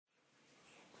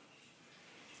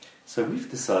So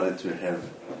we've decided to have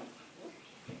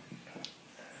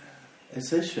a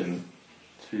session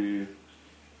to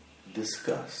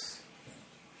discuss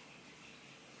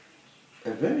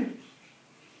a very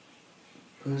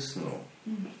personal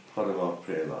part of our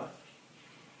prayer life,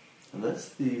 and that's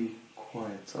the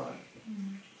quiet time.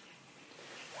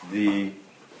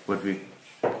 What we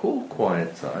call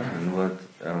quiet time, and what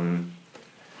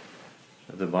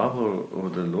the Bible or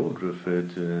the Lord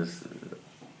referred to as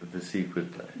the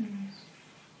secret place.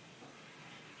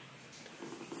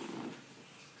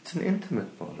 It's an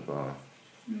intimate part of our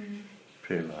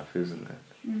prayer life, isn't it?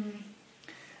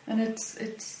 And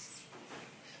it's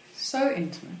so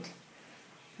intimate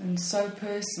and so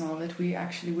personal that we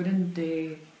actually wouldn't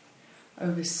dare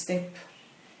overstep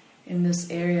in this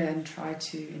area and try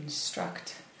to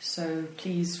instruct. So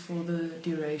please, for the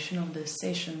duration of this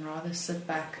session, rather sit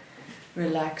back,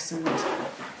 relax, and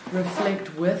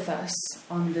reflect with us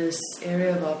on this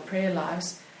area of our prayer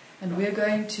lives. And we're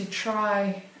going to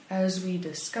try, as we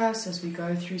discuss, as we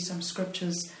go through some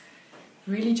scriptures,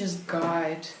 really just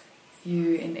guide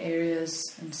you in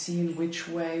areas and see in which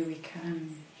way we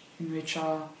can enrich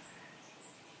our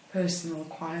personal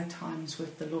quiet times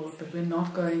with the Lord. But we're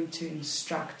not going to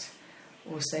instruct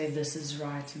or say this is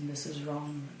right and this is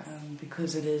wrong,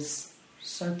 because it is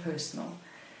so personal.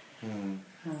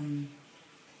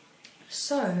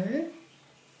 So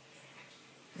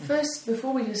first,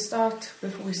 before we start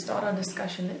our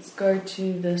discussion, let's go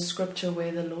to the scripture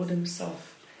where the Lord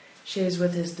himself shares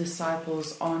with his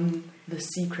disciples on the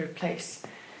secret place.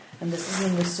 And this is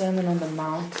in the Sermon on the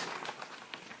Mount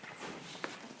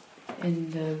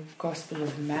in the Gospel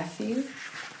of Matthew.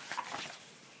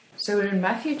 So we're in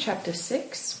Matthew chapter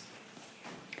 6,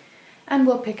 and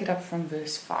we'll pick it up from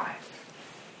verse 5.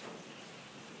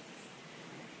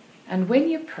 And when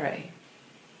you pray,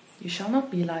 you shall not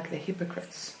be like the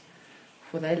hypocrites,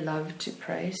 for they love to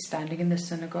pray standing in the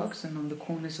synagogues and on the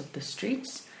corners of the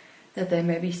streets, that they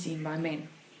may be seen by men.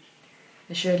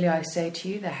 Assuredly I say to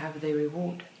you, they have their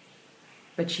reward.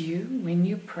 But you, when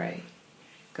you pray,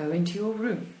 go into your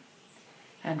room,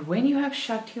 and when you have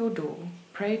shut your door,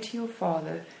 pray to your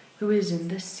Father who is in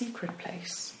the secret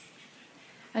place.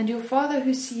 And your Father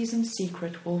who sees in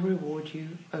secret will reward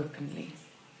you openly.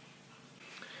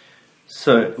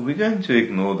 So we're going to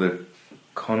ignore the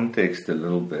context a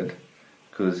little bit,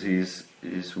 because he's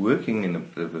working in a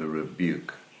bit of a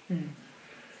rebuke.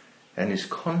 And he's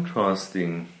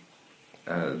contrasting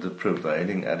the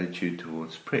prevailing attitude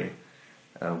towards prayer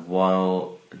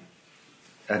while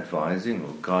advising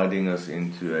or guiding us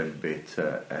into a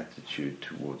better attitude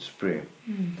towards prayer.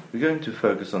 We're going to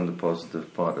focus on the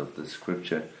positive part of the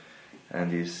scripture,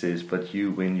 and he says, but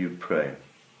you, when you pray,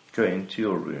 go into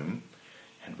your room,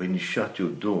 and when you shut your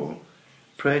door,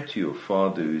 pray to your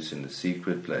Father who is in the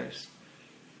secret place,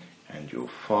 and your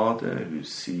Father who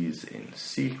sees in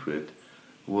secret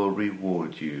will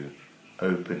reward you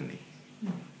openly.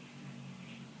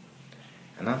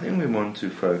 And I think we want to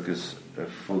focus,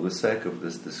 for the sake of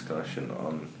this discussion,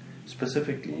 on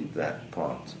specifically that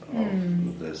part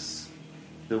of this,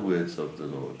 the words of the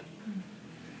Lord.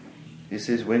 He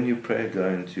says, when you pray, go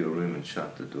into your room and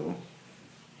shut the door,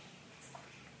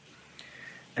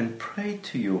 and pray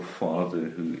to your Father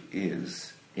who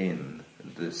is in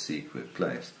the secret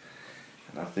place.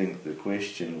 And I think the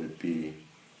question would be,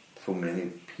 for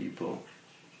many people,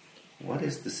 what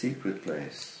is the secret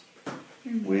place?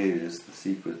 Where is the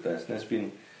secret place? And there's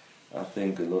been, I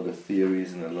think, a lot of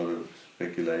theories and a lot of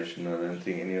speculation. I don't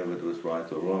think any of it was right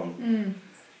or wrong. And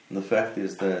the fact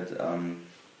is that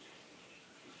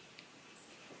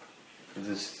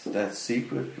that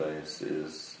secret place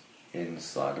is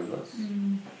inside of us.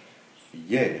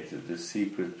 Yet the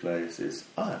secret place is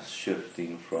us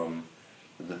shifting from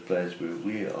the place where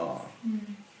we are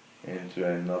into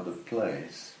another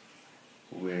place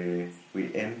where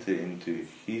we enter into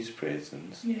his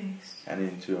presence, and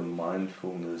into a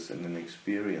mindfulness and an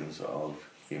experience of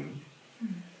him.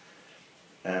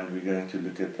 And we're going to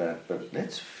look at that, but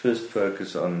let's first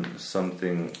focus on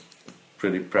something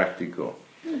pretty practical.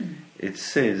 It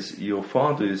says, your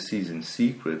Father who sees in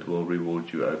secret will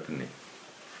reward you openly.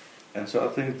 And so I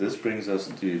think this brings us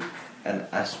to an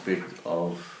aspect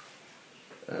of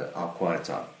our quiet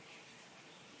time.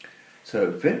 So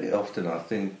very often I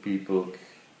think people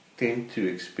tend to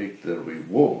expect the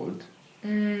reward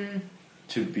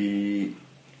to be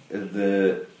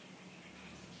the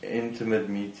intimate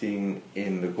meeting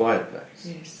in the quiet place.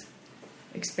 Yes.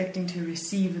 Expecting to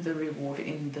receive the reward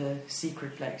in the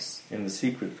secret place. In the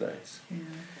secret place. Yeah.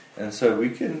 And so we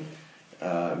can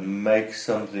make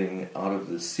something out of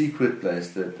the secret place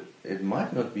that it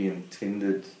might not be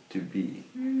intended to be.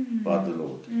 by the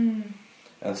Lord.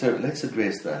 And so let's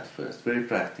address that first, very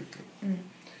practically.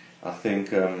 I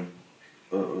think it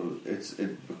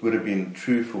would have been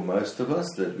true for most of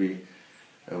us that we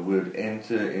would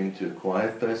enter into a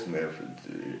quiet place and we have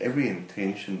every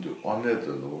intention to honor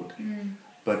the Lord,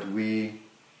 but we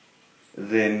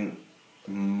then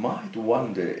might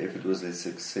wonder if it was a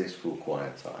successful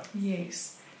quiet time.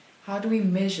 Yes. How do we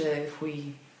measure if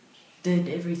we did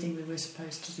everything we were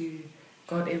supposed to do,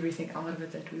 got everything out of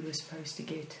it that we were supposed to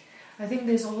get? I think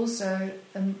there's also,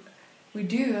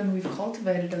 we've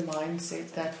cultivated a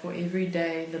mindset that for every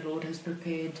day the Lord has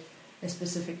prepared a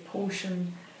specific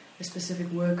portion, a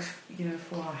specific work,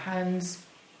 for our hands,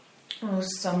 or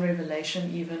some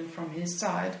revelation even from His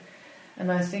side.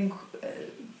 And I think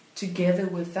together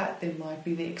with that, there might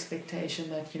be the expectation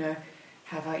that,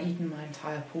 have I eaten my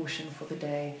entire portion for the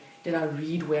day? Did I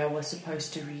read where I was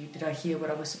supposed to read? Did I hear what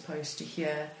I was supposed to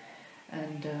hear?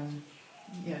 And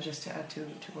just to add to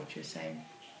what you're saying.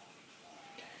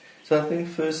 So I think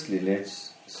firstly,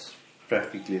 let's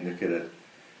practically look at it.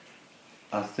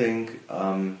 I think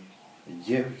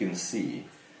here we can see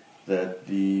that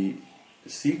the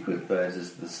secret place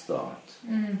is the start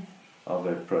of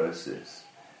a process.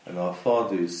 And our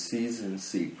Father who sees in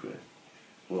secret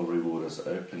will reward us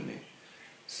openly.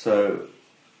 So,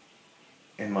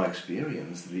 in my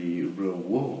experience, the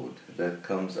reward that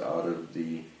comes out of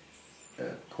the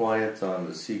quiet time,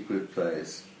 the secret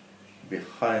place,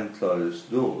 behind closed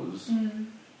doors,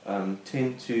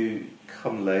 tend to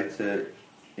come later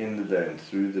in the day and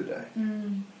through the day.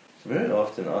 So very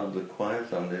often out of the quiet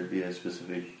time there'd be a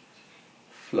specific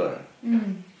flow.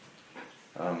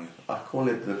 I call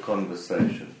it the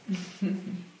conversation.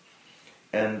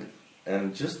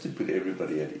 And just to put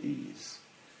everybody at ease,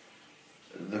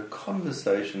 the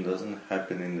conversation doesn't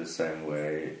happen in the same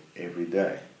way every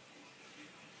day.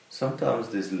 Sometimes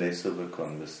there's less of a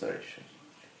conversation.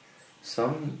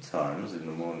 Sometimes in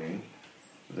the morning,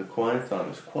 the quiet time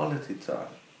is quality time.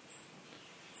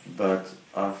 But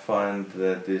I find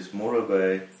that there's more of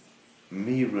a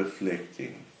me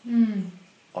reflecting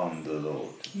on the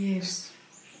Lord. Yes.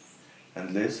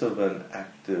 And less of an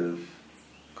active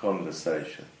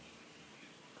conversation.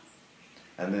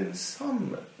 And then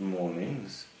some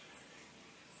mornings,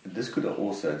 this could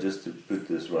also, just to put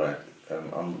this right,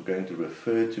 I'm going to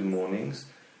refer to mornings,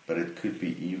 but it could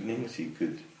be evenings. He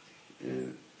could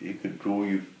draw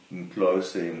you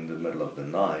closer in the middle of the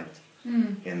night,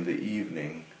 in the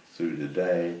evening, through the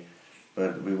day.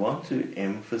 But we want to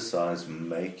emphasize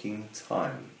making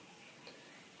time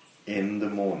in the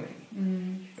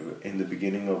morning, in the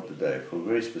beginning of the day, for a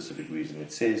very specific reason.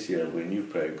 It says here, when you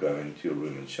pray, go into your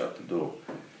room and shut the door.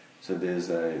 So there's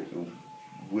a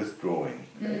withdrawing,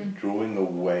 a drawing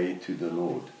away to the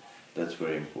Lord. That's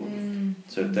very important.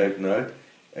 So take note,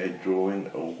 a drawing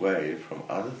away from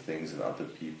other things and other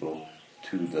people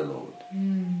to the Lord.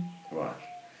 Right.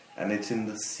 And it's in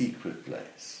the secret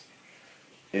place.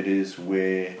 It is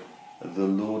where the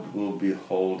Lord will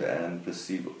behold and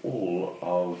perceive all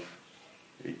of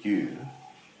you,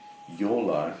 your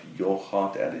life, your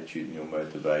heart attitude and your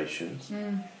motivations.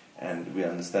 And we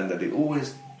understand that He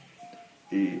always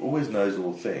knows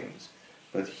all things.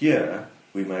 But here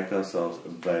we make ourselves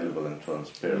available and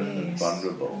transparent and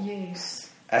vulnerable. Yes.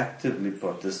 Actively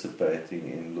participating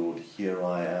in, Lord, here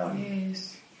I am.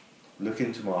 Yes. Look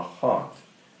into my heart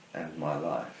and my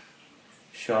life.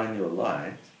 Shine your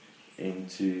light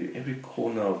into every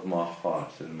corner of my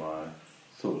heart and my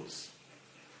thoughts.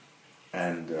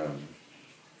 And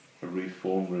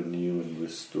reform, renew and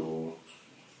restore,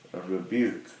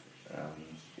 rebuke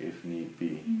if need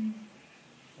be.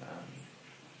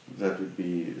 That would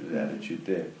be the attitude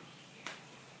there.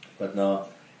 But now,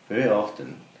 very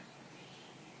often,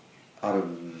 out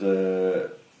of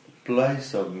the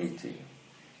place of meeting,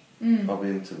 of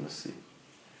intimacy,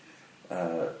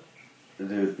 there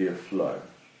would be a flow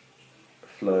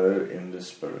in the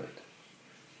Spirit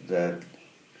that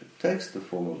takes the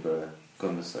form of a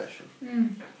conversation.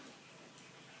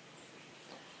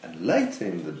 And later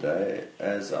in the day,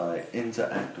 as I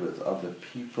interact with other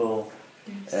people,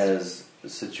 as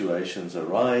situations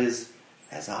arise,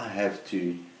 as I have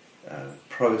to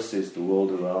process the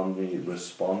world around me,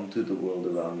 respond to the world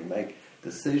around me, make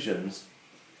decisions,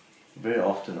 very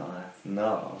often I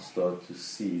now start to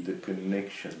see the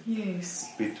connection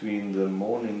between the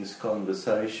morning's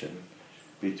conversation,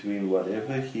 between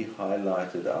whatever He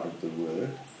highlighted out of the Word,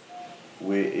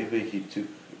 wherever He took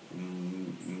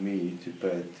me to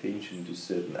pay attention to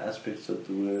certain aspects of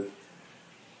the Word,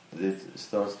 that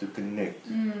starts to connect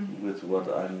with what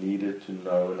I needed to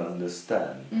know and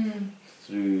understand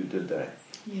through the day.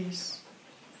 Yes.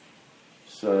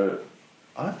 So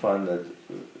I find that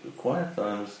quiet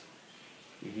times,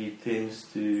 he tends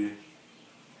to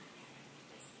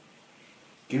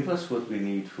give us what we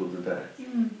need for the day.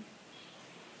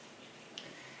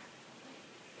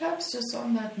 Perhaps just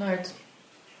on that note,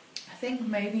 I think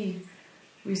maybe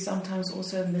we sometimes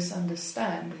also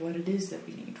misunderstand what it is that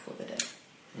we need for the day.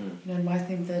 You know, might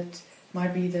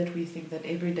be that we think that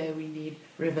every day we need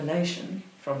revelation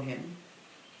from Him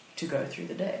to go through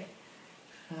the day.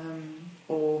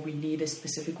 Or we need a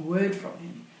specific word from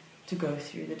Him to go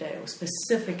through the day, or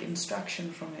specific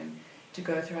instruction from Him to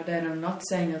go through our day. And I'm not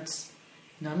saying it's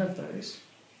none of those.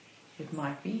 It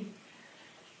might be.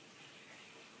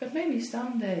 But maybe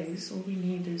some days all we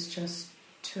need is just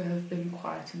to have been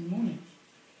quiet in the morning.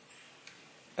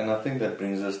 And I think that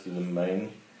brings us to the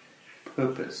main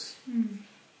purpose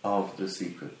of the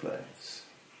secret place.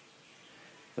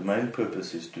 The main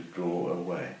purpose is to draw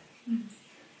away.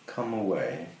 Come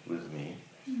away with me,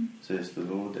 says the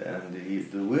Lord, and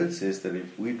the word says that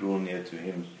if we draw near to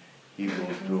Him, He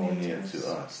will draw near to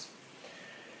us.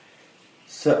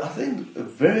 So I think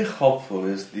very helpful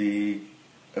is the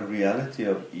reality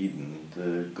of Eden,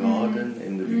 the garden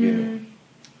in the beginning.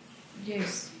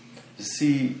 Yes. You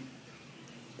see,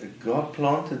 God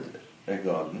planted a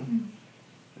garden.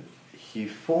 He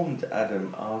formed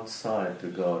Adam outside the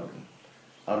garden,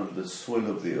 out of the soil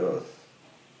of the earth.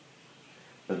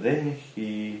 But then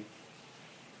He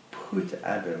put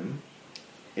Adam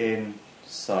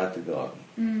inside the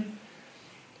garden.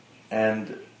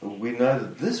 And we know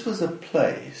that this was a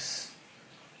place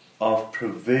of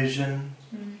provision,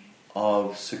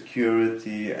 of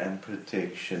security and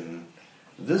protection.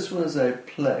 This was a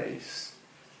place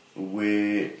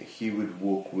where he would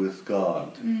walk with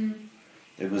God.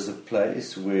 It was a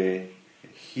place where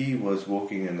he was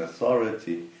walking in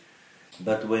authority.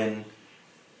 But when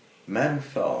man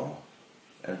fell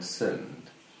and sinned,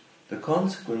 the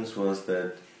consequence was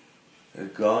that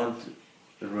God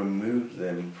removed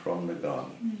them from the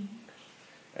garden.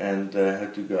 And they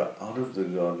had to go out of the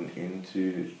garden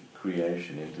into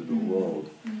creation, into the world.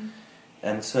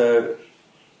 And so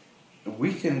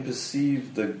we can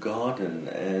perceive the garden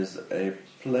as a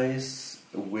place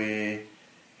where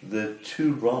the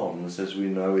two realms, as we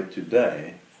know it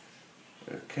today,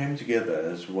 came together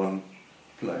as one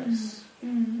place.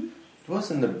 It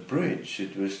wasn't a bridge,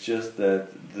 it was just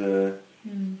that the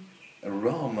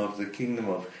realm of the kingdom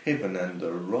of heaven and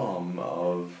the realm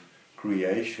of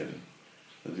creation,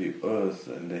 the earth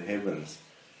and the heavens,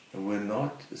 were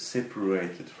not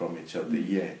separated from each other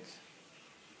yet.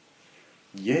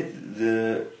 Yet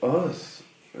the earth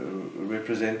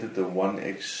represented the one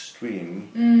extreme,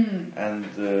 and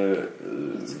the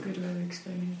That's a good way of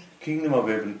explaining it. kingdom of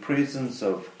heaven, presence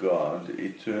of God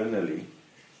eternally,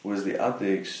 was the other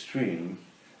extreme,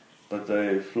 but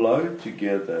they flowed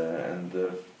together, and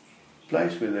the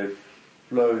place where they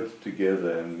flowed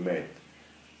together and met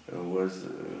was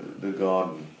the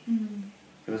garden.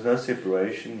 There was no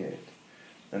separation yet.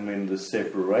 And when the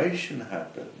separation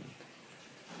happened,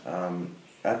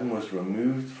 Adam was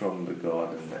removed from the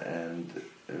garden and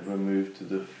removed to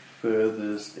the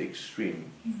furthest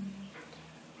extreme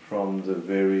from the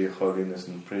very holiness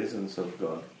and presence of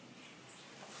God.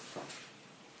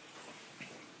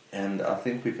 And I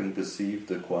think we can perceive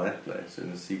the quiet place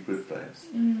and the secret place.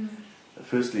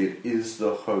 Firstly, it is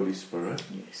the Holy Spirit.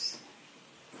 Yes.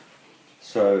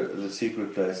 So the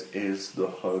secret place is the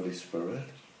Holy Spirit.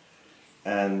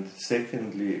 And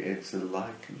secondly, it's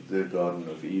like the Garden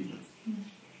of Eden.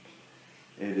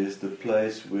 It is the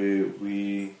place where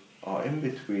we are in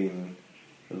between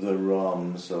the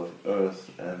realms of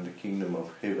earth and the kingdom of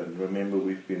heaven. Remember,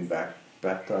 we've been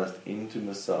baptized into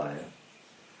Messiah.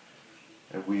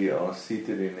 And we are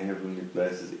seated in heavenly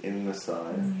places in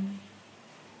Messiah.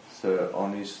 So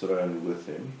on His throne with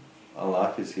Him. Our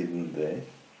life is hidden there.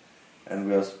 And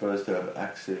we are supposed to have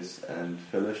access and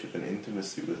fellowship and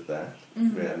intimacy with that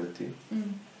reality.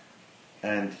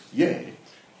 And yet,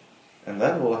 and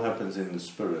that all happens in the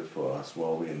Spirit for us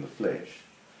while we're in the flesh.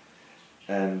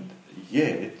 And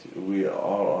yet, we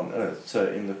are on earth.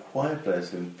 So in the quiet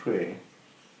place in prayer,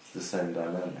 it's the same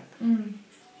dynamic.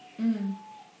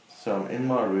 So I'm in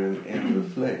my room in the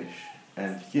flesh,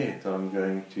 and yet I'm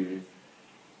going to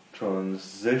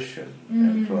transition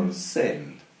and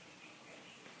transcend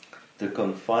the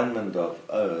confinement of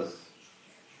earth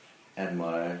and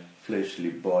my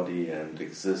fleshly body and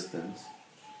existence,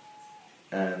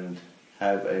 and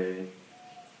have a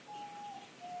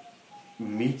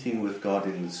meeting with God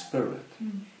in the Spirit.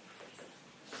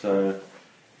 So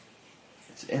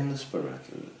it's in the Spirit.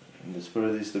 And the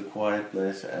Spirit is the quiet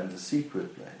place and the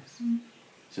secret place.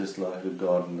 Just like the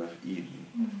Garden of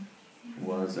Eden.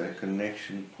 was a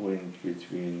connection point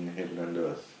between heaven and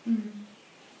earth. Mm.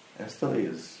 And still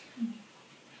is.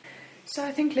 So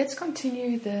I think let's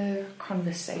continue the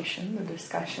conversation, the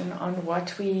discussion on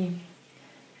what we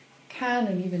can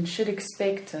and even should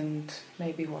expect and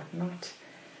maybe what not.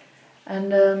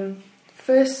 And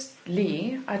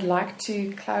firstly, I'd like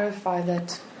to clarify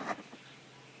that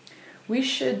we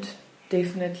should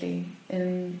definitely,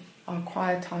 in our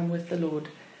quiet time with the Lord,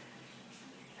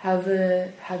 have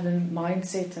a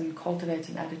mindset and cultivate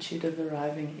an attitude of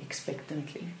arriving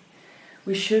expectantly.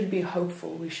 We should be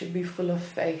hopeful, we should be full of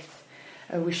faith,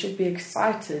 we should be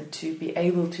excited to be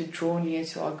able to draw near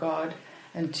to our God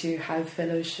and to have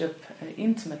fellowship,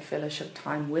 intimate fellowship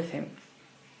time with Him.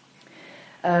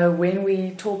 When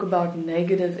we talk about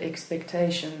negative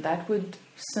expectation, that would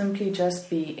simply just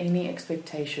be any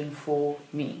expectation for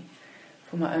me,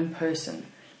 for my own person,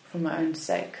 for my own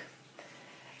sake.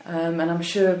 And I'm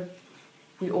sure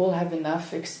we all have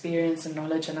enough experience and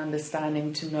knowledge and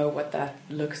understanding to know what that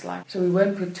looks like. So we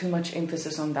won't put too much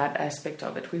emphasis on that aspect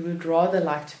of it. We would rather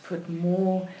like to put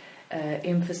more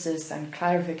emphasis and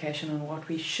clarification on what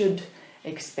we should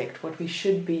expect, what we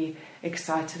should be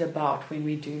excited about when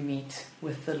we do meet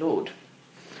with the Lord.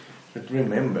 But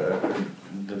remember,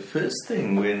 the first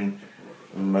thing when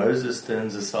Moses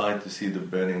turns aside to see the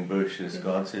burning bushes,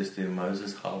 God says to him,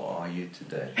 Moses, how are you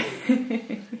today?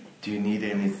 Do you need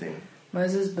anything?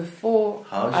 Moses, before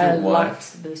How's I your light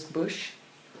wife? this bush,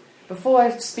 before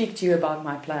I speak to you about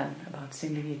my plan, about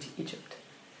sending you to Egypt,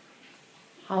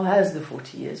 how has the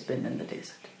 40 years been in the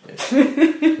desert?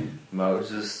 Yes.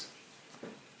 Moses,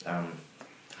 how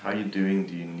are you doing?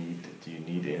 Do you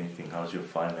need anything? How's your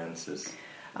finances?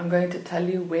 I'm going to tell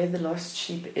you where the lost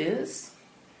sheep is,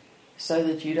 so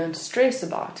that you don't stress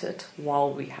about it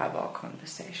while we have our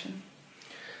conversation.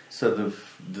 So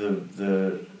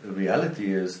the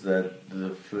reality is that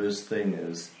the first thing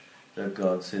is that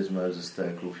God says, Moses,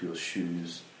 take off your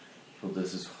shoes, for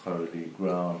this is holy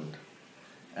ground.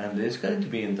 And there's going to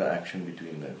be interaction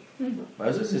between them. Mm.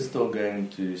 Moses is still going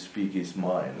to speak his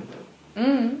mind.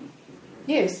 Mm.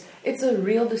 Yes, it's a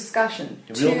real discussion.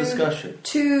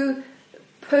 Two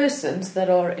persons that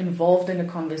are involved in a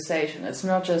conversation. It's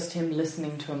not just him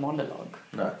listening to a monologue.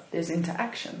 No. There's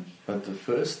interaction. But the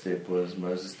first step was,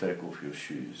 Moses, take off your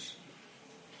shoes.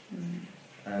 Mm.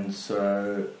 And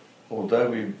so, although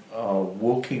we are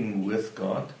walking with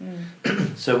God,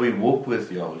 so we walk with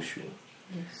Yahushua.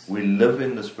 Yes. We live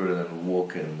in the Spirit and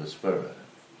walk in the Spirit.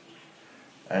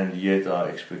 And yet our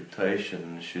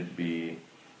expectation should be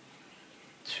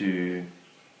to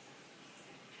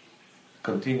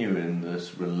continue in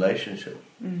this relationship.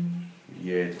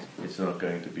 Yet it's not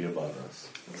going to be about us.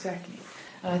 Exactly.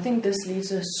 And I think this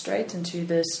leads us straight into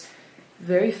this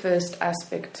very first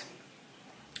aspect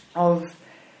of,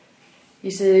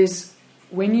 he says,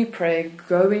 when you pray,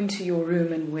 go into your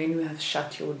room, and when you have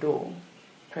shut your door,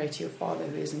 pray to your Father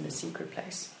who is in the secret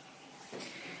place.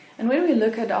 And when we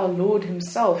look at our Lord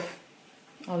Himself,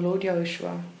 our Lord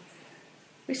Yahushua,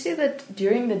 we see that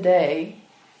during the day,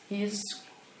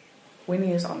 when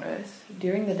He is on earth,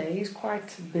 during the day He's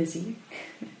quite busy.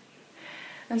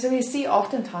 And so we see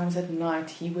oftentimes at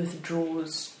night He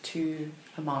withdraws to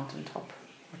a mountaintop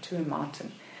or to a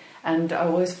mountain. And I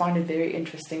always find it very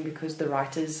interesting because the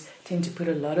writers tend to put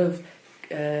a lot of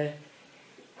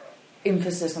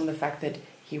emphasis on the fact that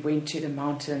He went to the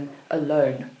mountain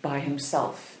alone by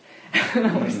Himself. And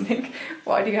I always think,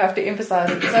 why do you have to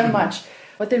emphasize it so much?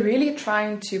 What they're really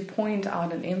trying to point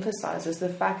out and emphasize is the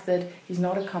fact that He's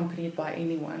not accompanied by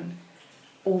anyone,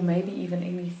 or maybe even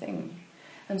anything.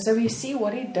 And so we see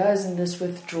what He does in this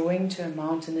withdrawing to a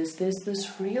mountain is there's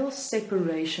this real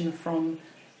separation from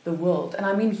the world. And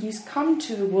I mean, He's come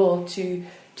to the world to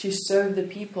serve the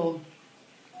people,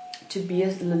 to be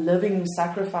a living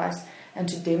sacrifice, and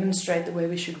to demonstrate the way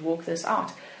we should walk this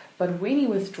out. But when He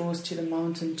withdraws to the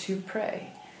mountain to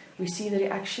pray, we see that He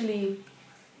actually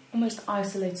almost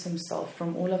isolates Himself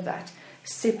from all of that,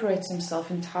 separates Himself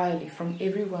entirely from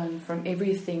everyone, from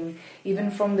everything,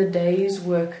 even from the day's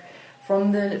work,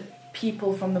 from the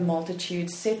people, from the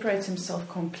multitude, separates Himself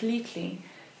completely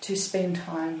to spend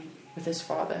time with His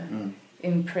Father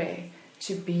in prayer,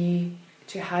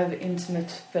 to have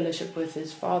intimate fellowship with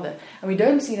His Father. And we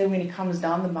don't see that when He comes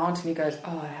down the mountain, He goes,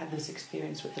 I had this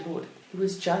experience with the Lord. It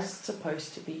was just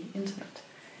supposed to be intimate.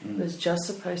 It was just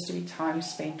supposed to be time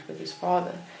spent with His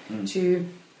Father, to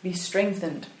be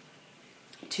strengthened,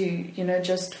 to,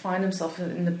 just find Himself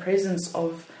in the presence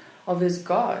of His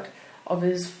God, of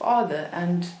His Father,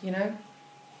 and,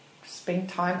 spend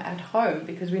time at home,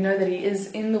 because we know that He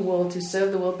is in the world to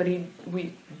serve the world, but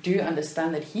we do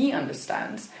understand that He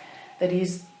understands that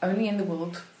He's only in the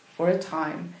world for a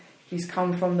time. He's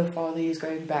come from the Father, he's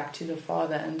going back to the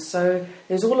Father. And so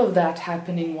there's all of that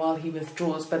happening while he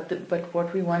withdraws. But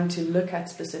what we want to look at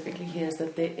specifically here is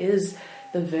that there is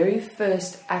the very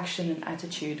first action and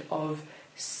attitude of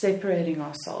separating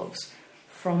ourselves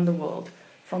from the world,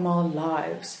 from our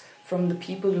lives, from the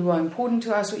people who are important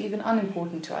to us or even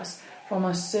unimportant to us, from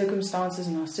our circumstances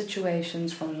and our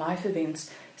situations, from life events,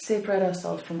 separate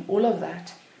ourselves from all of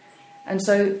that. And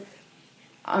so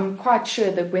I'm quite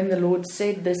sure that when the Lord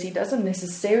said this, he doesn't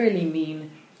necessarily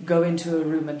mean go into a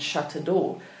room and shut a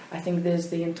door. I think there's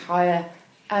the entire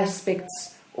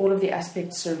aspects, all of the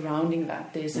aspects surrounding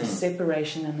that. There's a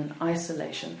separation and an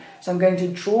isolation. So I'm going to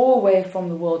draw away from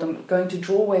the world. I'm going to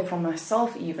draw away from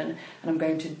myself even, and I'm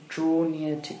going to draw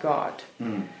near to God.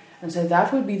 And so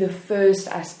that would be the first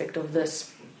aspect of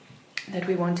this that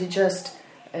we want to just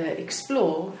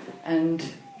explore and,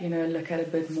 look at a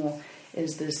bit more,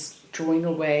 is this drawing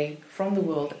away from the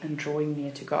world and drawing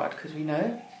near to God. Because we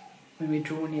know when we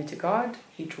draw near to God,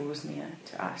 he draws near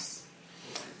to us.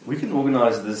 We can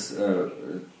organize this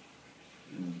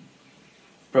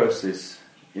process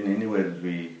in any way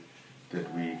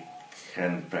that we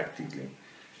can practically,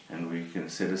 and we can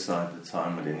set aside the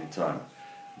time at any time.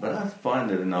 But I find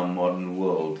that in our modern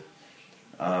world,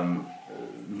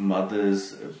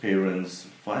 mothers, parents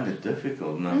find it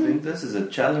difficult, and I think this is a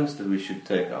challenge that we should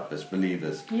take up as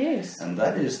believers. Yes. And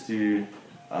that is to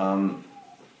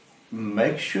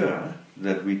make sure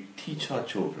that we teach our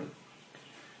children,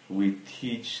 we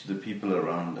teach the people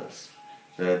around us,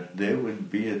 that there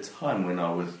would be a time when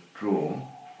I withdraw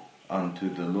unto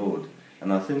the Lord.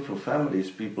 And I think for families,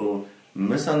 people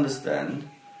misunderstand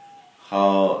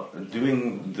how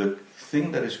doing the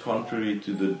thing that is contrary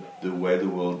to the way the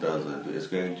world does it is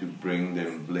going to bring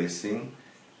them blessing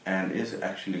and is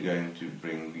actually going to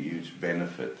bring huge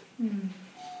benefit.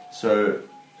 So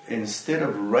instead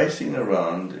of racing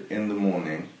around in the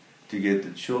morning to get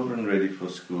the children ready for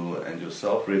school and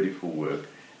yourself ready for work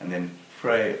and then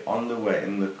pray on the way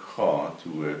in the car to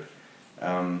work,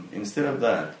 instead of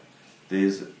that,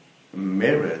 there's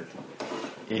merit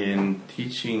in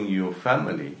teaching your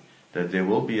family that there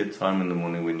will be a time in the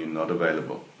morning when you're not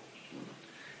available,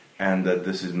 and that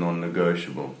this is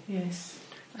non-negotiable. Yes.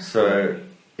 So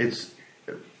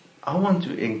I want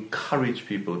to encourage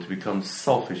people to become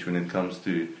selfish when it comes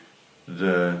to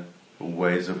the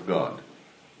ways of God,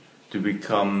 to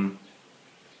become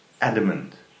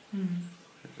adamant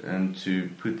and to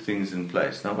put things in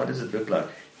place. Now, what does it look like?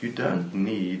 You don't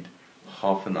need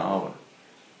half an hour.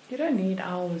 You don't need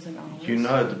hours and hours.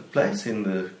 The place in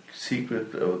the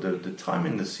secret, or the time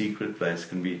in the secret place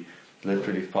can be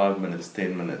literally 5 minutes,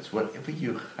 10 minutes, whatever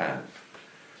you have.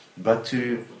 But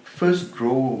to first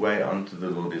draw away unto the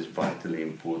Lord is vitally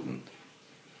important.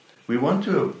 We want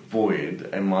to avoid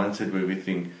a mindset where we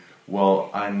think, well,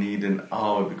 I need an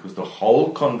hour because the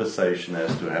whole conversation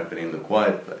has to happen in the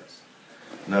quiet place.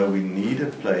 No, we need a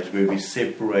place where we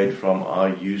separate from our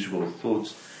usual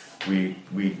thoughts. We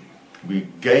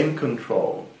gain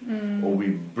control, or we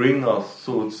bring our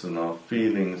thoughts and our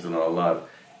feelings and our life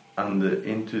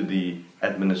into the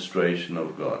administration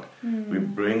of God. We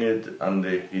bring it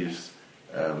under His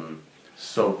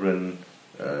sovereign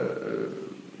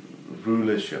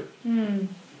rulership.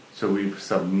 So we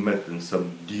submit and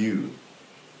subdue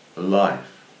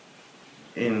life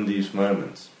in these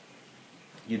moments.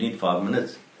 You need 5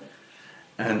 minutes.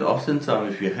 And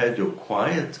oftentimes, if you had your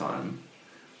quiet time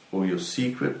or your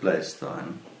secret place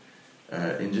time,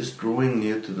 in just drawing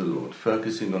near to the Lord,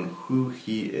 focusing on who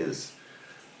He is,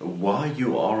 why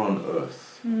you are on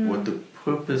earth, what the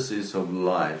purpose is of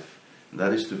life,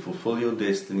 that is to fulfill your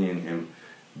destiny in Him,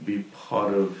 be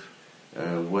part of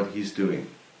what He's doing,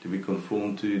 to be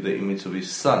conformed to the image of His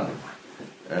Son,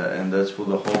 and that's for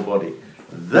the whole body.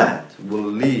 That will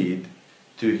lead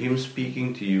to Him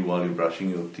speaking to you while you're brushing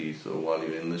your teeth, or while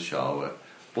you're in the shower,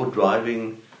 or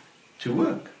driving to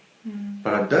work.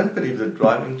 But I don't believe that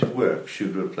driving to work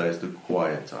should replace the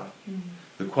quiet time.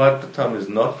 The quiet time is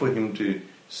not for Him to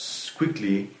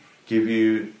quickly give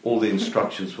you all the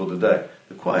instructions for the day.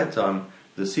 The quiet time,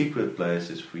 the secret place,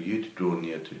 is for you to draw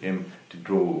near to Him, to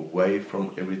draw away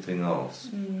from everything else,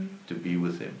 to be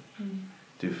with Him,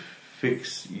 to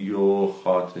fix your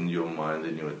heart and your mind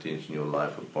and your attention, your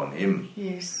life upon Him.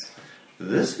 Yes.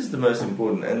 This is the most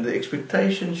important, and the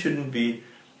expectation shouldn't be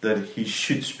that He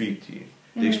should speak to you.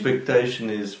 The expectation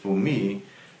is for me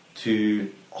to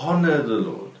honor the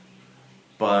Lord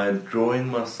by drawing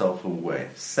myself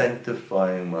away,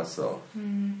 sanctifying myself.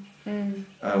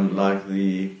 Like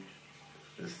the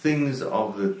things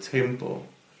of the temple,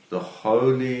 the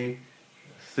holy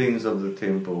things of the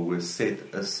temple were set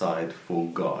aside for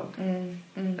God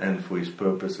and for His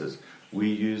purposes. We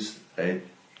use a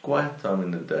quiet time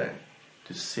in the day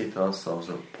to set ourselves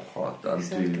apart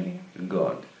unto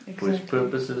God for His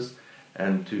purposes,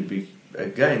 and to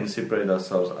separate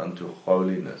ourselves unto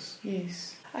holiness.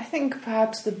 Yes. I think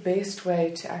perhaps the best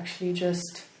way to actually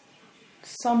just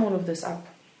sum all of this up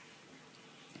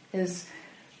is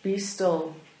be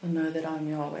still and know that I'm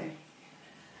Yahweh.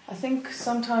 I think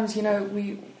sometimes,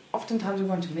 oftentimes we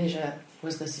want to measure,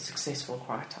 was this a successful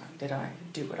quiet time? Did I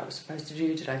do what I was supposed to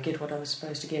do? Did I get what I was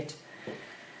supposed to get?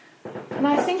 And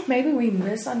I think maybe we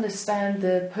misunderstand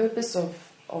the purpose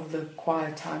of the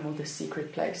quiet time or the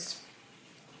secret place.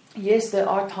 Yes, there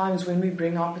are times when we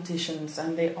bring our petitions,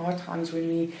 and there are times when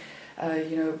we,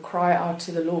 cry out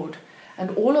to the Lord.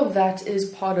 And all of that is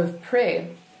part of prayer.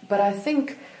 But I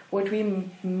think what we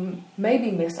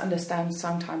maybe misunderstand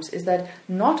sometimes is that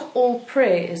not all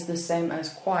prayer is the same as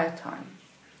quiet time.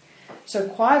 So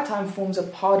quiet time forms a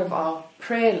part of our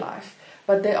prayer life,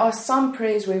 but there are some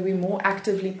prayers where we more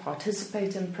actively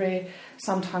participate in prayer,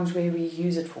 sometimes where we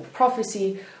use it for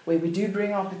prophecy, where we do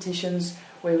bring our petitions,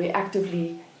 where we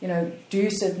actively,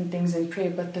 do certain things in prayer.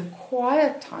 But the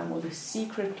quiet time or the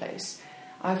secret place,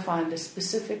 I find, is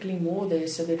specifically more there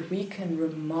so that we can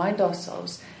remind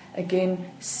ourselves, again,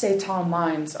 set our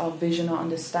minds, our vision, our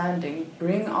understanding,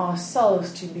 bring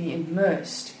ourselves to be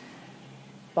immersed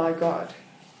by God,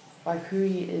 by who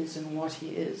He is and what He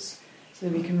is, so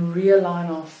that we can realign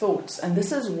our thoughts. And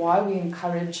this is why we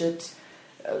encourage it,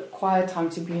 quiet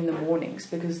time, to be in the mornings,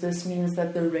 because this means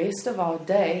that the rest of our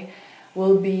day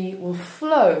will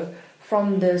flow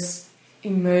from this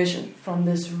immersion, from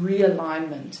this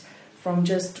realignment, from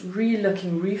just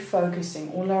re-looking,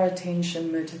 refocusing all our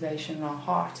attention, motivation, and our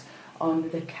heart on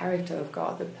the character of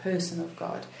God, the person of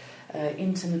God,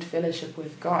 intimate fellowship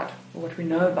with God, what we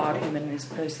know about Him and His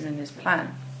person and His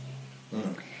plan.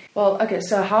 Well, okay,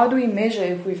 so how do we measure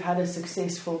if we've had a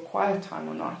successful quiet time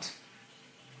or not?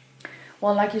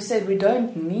 Well, like you said, it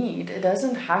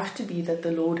doesn't have to be that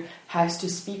the Lord has to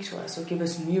speak to us or give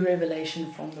us new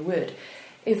revelation from the Word.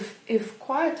 If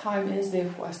quiet time is there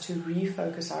for us to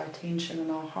refocus our attention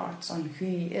and our hearts on who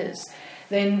He is,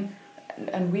 then,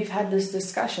 and we've had this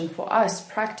discussion, for us,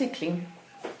 practically,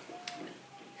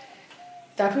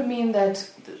 that would mean that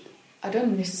I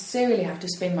don't necessarily have to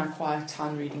spend my quiet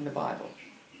time reading the Bible.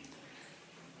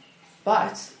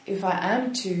 But if I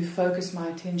am to focus my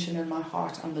attention and my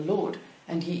heart on the Lord,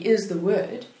 and He is the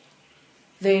Word,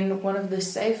 then one of the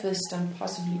safest and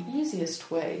possibly easiest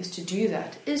ways to do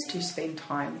that is to spend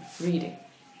time reading.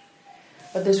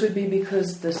 But this would be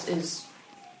because this is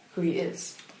who He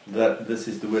is. That this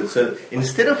is the Word. So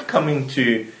instead of coming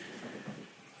to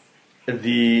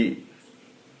the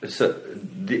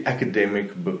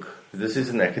academic book, this is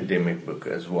an academic book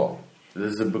as well.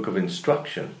 This is a book of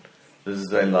instruction. This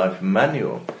is a life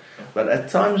manual. But at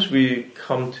times we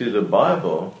come to the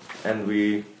Bible and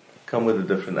we come with a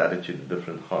different attitude, a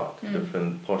different heart, a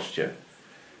different posture.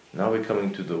 Now we're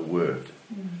coming to the Word.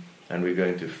 And we're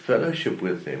going to fellowship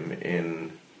with Him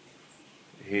in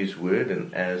His Word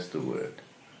and as the Word,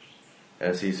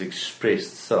 as His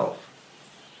expressed self.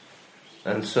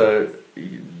 And so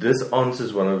this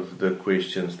answers one of the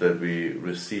questions that we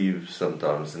receive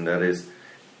sometimes, and that is,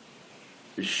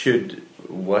 should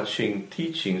watching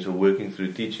teachings or working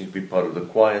through teachings be part of the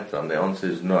quiet time? The answer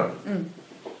is no.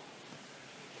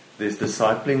 There's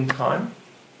discipling time,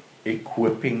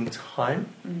 equipping time.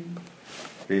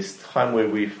 There's time where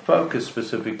we focus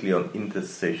specifically on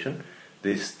intercession.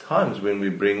 There's times when we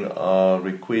bring our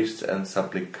requests and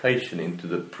supplication into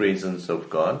the presence of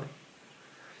God.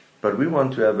 But we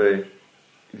want to have it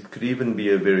could even be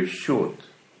a very short,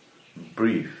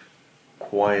 brief,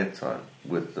 quiet time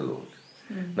with the Lord.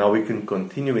 Now we can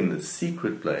continue in the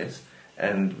secret place,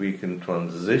 and we can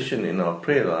transition in our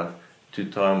prayer life to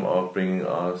time of bringing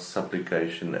our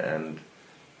supplication and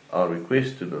our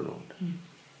request to the Lord.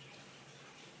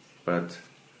 But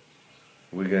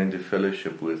we're going to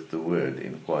fellowship with the Word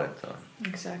in quiet time.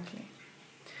 Exactly.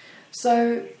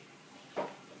 So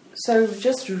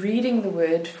just reading the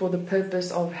Word for the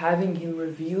purpose of having Him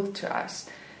revealed to us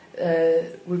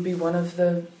would be one of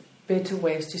the better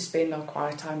ways to spend our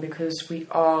quiet time, because we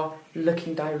are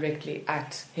looking directly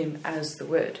at Him as the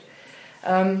Word.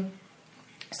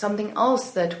 Something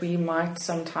else that we might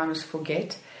sometimes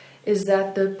forget is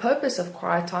that the purpose of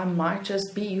quiet time might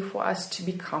just be for us to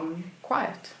become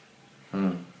quiet.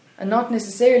 And not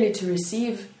necessarily to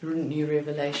receive new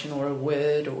revelation or a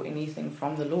word or anything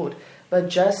from the Lord, but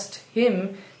just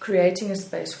Him creating a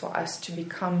space for us to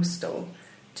become still,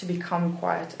 to become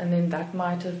quiet. And then that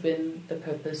might have been the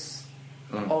purpose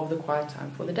of the quiet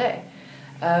time for the day.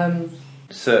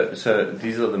 So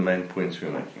these are the main points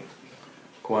we're making.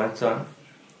 Quiet time.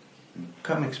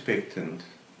 Come expectant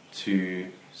to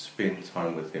spend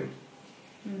time with Him,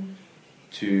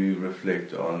 to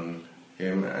reflect on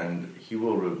Him, and He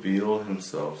will reveal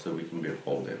Himself so we can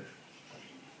behold Him.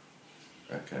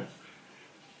 Okay.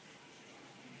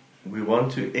 We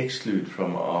want to exclude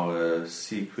from our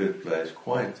secret place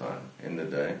quiet time in the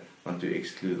day, want to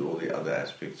exclude all the other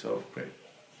aspects of prayer.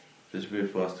 This is where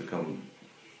for us to come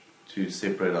to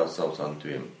separate ourselves unto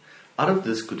Him. Out of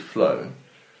this could flow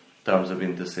times of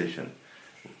intercession.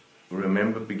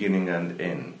 Remember beginning and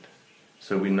end.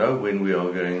 So we know when we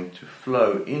are going to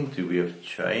flow into, we have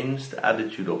changed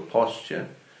attitude or posture,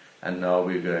 and now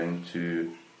we're going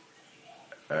to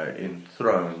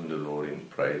enthrone the Lord in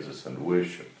praises and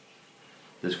worship.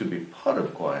 This could be part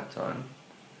of quiet time,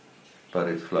 but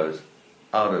it flows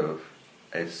out of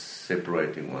a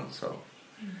separating oneself.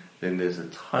 Then there's a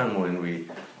time when we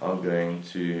are going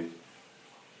to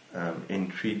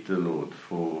entreat the Lord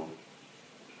for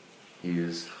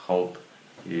His help,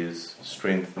 His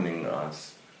strengthening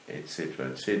us,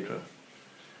 etc., etc.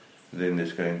 Then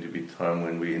there's going to be time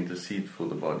when we intercede for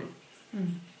the body.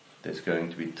 There's going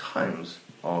to be times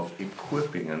of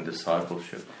equipping and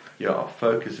discipleship. Yeah, our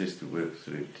focus is to work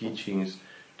through teachings,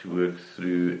 to work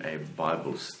through a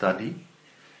Bible study.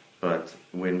 But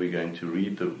when we're going to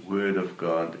read the Word of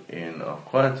God in our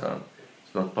quiet time,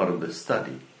 it's not part of the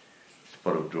study. It's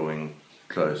part of drawing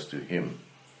close to Him.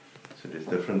 So there's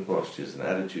different postures and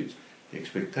attitudes. The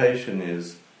expectation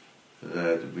is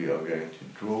that we are going to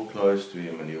draw close to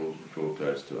Him and He will draw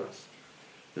close to us.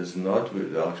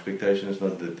 Our expectation is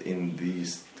not that in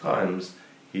these times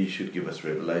He should give us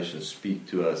revelation, speak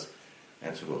to us,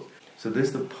 and so forth. So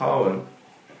there's the power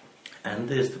and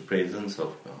there's the presence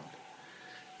of God.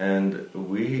 And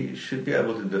we should be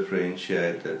able to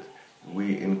differentiate that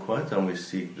in quiet time we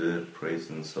seek the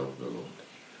presence of the Lord.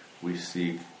 We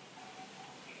seek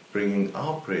bringing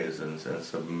our presence and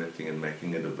submitting and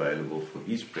making it available for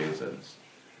His presence.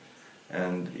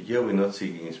 And here we're not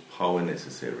seeking His power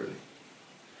necessarily.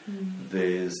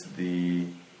 There's the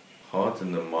heart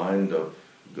and the mind of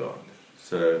God.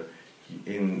 So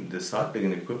in discipling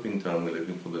and equipping time, we're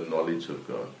looking for the knowledge of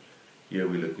God. Here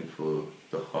we're looking for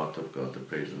the heart of God, the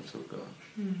presence of God.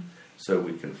 So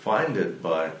we can find it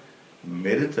by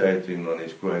meditating on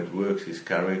His great works, His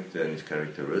character and His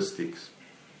characteristics,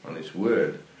 on His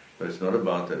Word. But it's not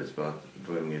about that, it's about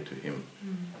drawing near to Him.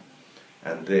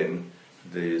 And then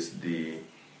there's the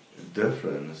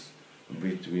difference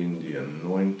between the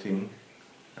anointing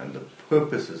and the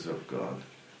purposes of God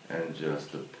and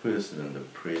just the person and the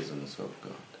presence of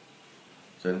God.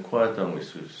 So in quiet time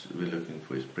we're looking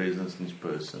for His presence and His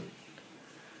person.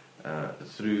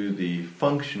 Through the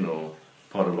functional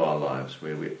part of our lives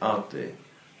where we're out there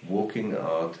walking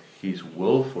out His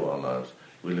will for our lives,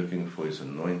 we're looking for His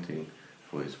anointing,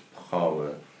 for His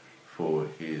power, for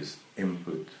His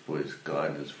input, for His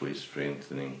guidance, for His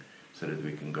strengthening, so that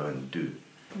we can go and do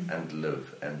and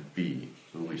live and be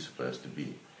who we're supposed to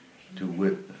be, to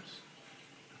witness.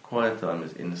 Quiet time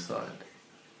is inside.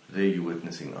 There you're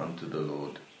witnessing unto the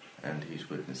Lord and He's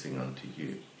witnessing unto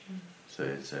you. So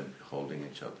it's holding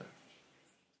each other.